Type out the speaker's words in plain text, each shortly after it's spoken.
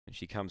And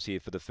she comes here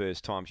for the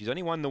first time. She's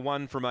only won the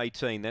 1 from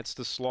 18. That's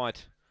the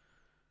slight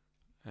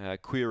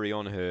query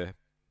on her.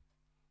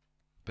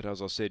 But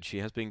as I said, she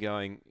has been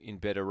going in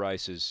better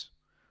races.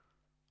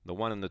 The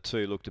 1 and the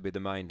 2 look to be the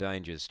main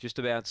dangers. Just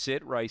about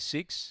set, race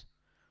 6.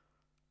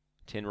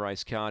 10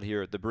 race card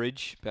here at the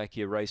bridge. Back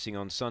here racing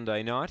on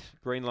Sunday night.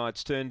 Green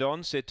lights turned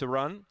on, set to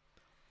run.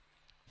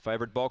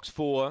 Favourite box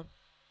 4.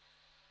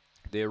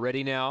 They're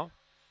ready now.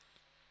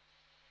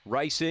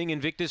 Racing,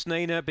 Invictus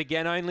Nina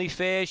began only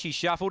fair. She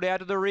shuffled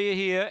out of the rear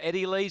here.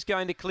 Eddie Lee's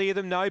going to clear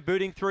them. No,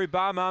 booting through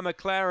Barmar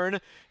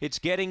McLaren. It's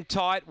getting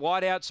tight.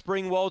 Wide out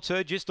Spring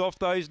Walter. Just off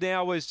those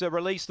now was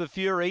Release the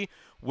Fury.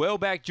 Well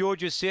back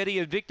Georgia Setti.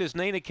 Invictus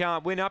Nina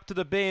can't win up to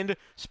the bend.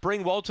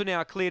 Spring Walter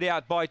now cleared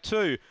out by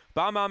 2.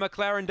 Barmar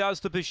McLaren does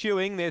the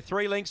pursuing. They're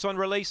 3 lengths on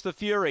Release the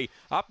Fury.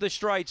 Up the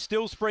straight,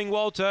 still Spring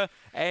Walter.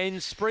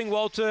 And Spring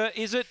Walter,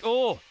 is it?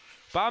 Oh,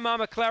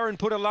 Barmar McLaren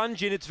put a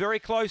lunge in. It's very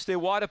close. They're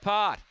wide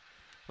apart.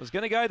 I was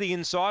going to go the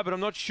inside, but I'm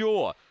not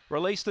sure.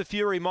 Release the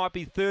Fury might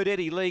be third.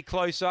 Eddie Lee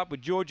close up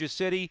with Georgia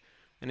Setti.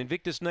 And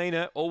Invictus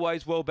Nina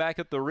always well back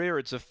at the rear.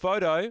 It's a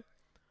photo.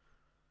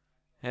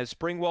 Has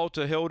Spring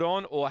Walter held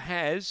on, or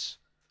has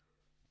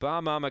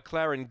Barmar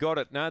McLaren got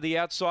it? No, the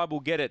outside will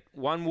get it.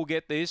 1 will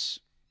get this.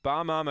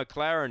 Barmar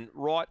McLaren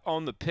right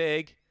on the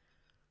peg.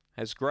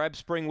 Has grabbed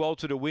Spring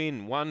Walter to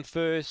win. 1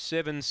 first,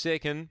 7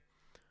 second.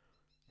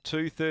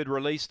 2 third,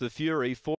 Release the Fury. 4